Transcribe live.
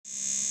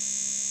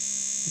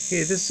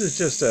Okay, this is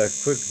just a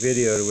quick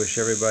video to wish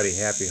everybody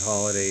happy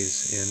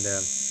holidays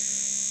and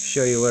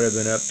show you what I've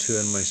been up to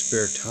in my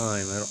spare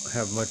time. I don't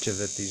have much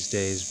of it these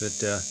days, but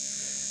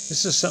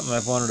this is something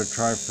I've wanted to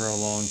try for a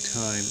long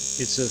time.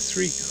 It's a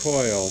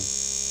 3-coil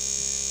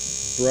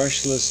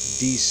brushless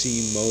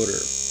DC motor,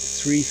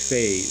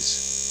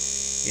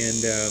 3-phase.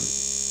 And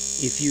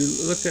if you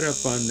look it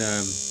up on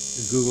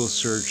Google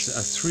search,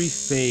 a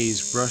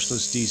 3-phase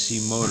brushless DC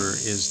motor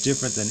is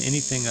different than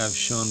anything I've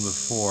shown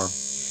before.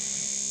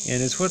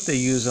 And it's what they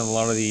use on a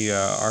lot of the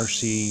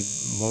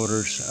RC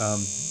motors.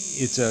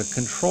 It's a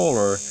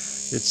controller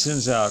that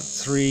sends out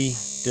 3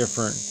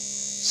 different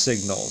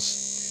signals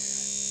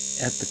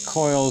at the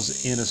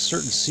coils in a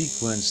certain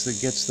sequence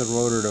that gets the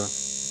rotor to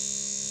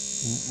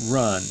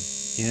run.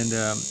 And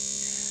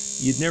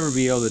you'd never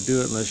be able to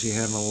do it unless you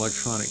had an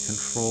electronic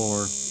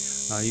controller.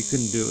 You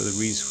couldn't do it with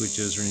reed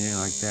switches or anything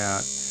like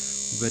that.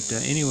 But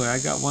anyway, I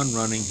got one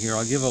running here.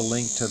 I'll give a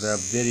link to the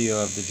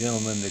video of the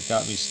gentleman that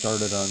got me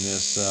started on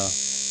this.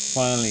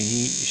 Finally,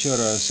 he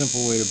showed a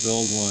simple way to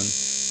build one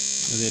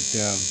that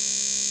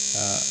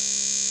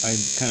I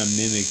kind of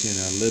mimicked in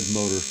a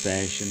Lidmotor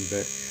fashion.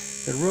 But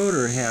the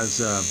rotor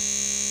has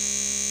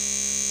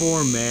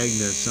 4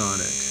 magnets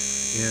on it,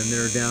 and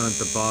they're down at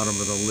the bottom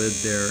of the lid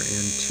there.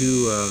 And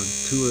two of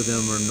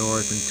them are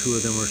north and 2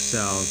 of them are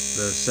south.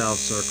 The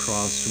souths are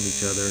across from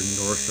each other, and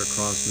the norths are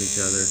across from each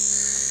other.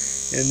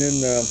 And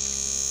then the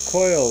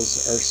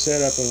coils are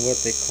set up in what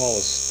they call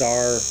a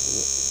star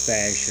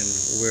fashion,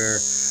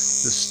 where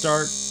the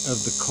start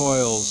of the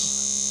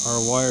coils are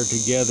wired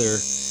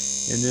together,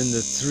 and then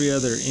the 3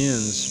 other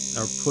ends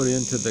are put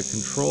into the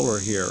controller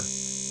here.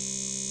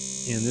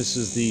 And this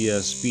is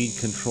the speed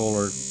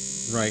controller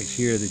right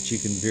here that you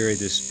can vary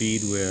the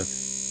speed with.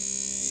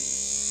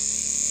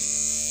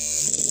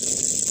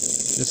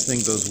 This thing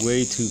goes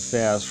way too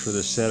fast for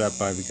the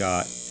setup I've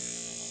got,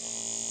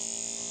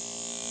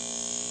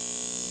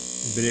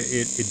 but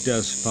it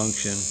does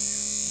function.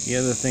 The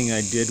other thing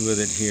I did with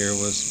it here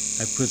was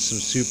I put some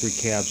super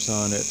caps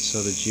on it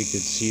so that you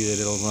could see that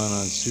it'll run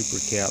on super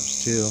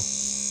caps too.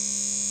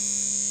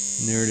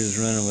 And there it is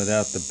running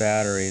without the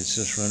battery. It's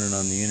just running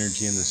on the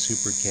energy in the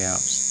super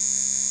caps.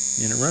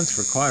 And it runs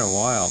for quite a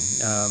while.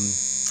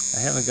 I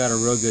haven't got a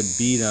real good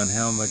bead on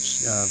how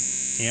much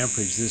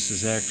amperage this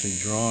is actually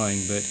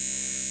drawing, but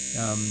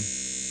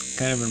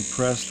kind of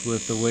impressed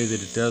with the way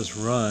that it does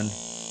run.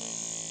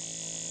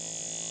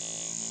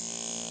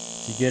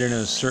 To get in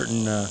a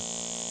certain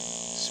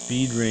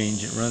speed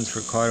range, it runs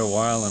for quite a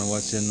while on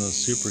what's in those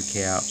super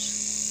caps.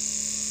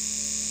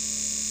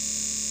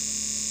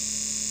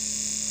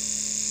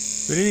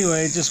 But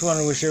anyway, just want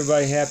to wish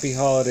everybody happy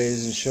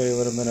holidays and show you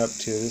what I've been up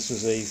to. This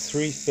is a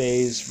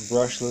 3-phase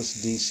brushless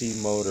DC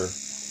motor.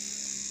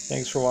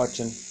 Thanks for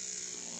watching.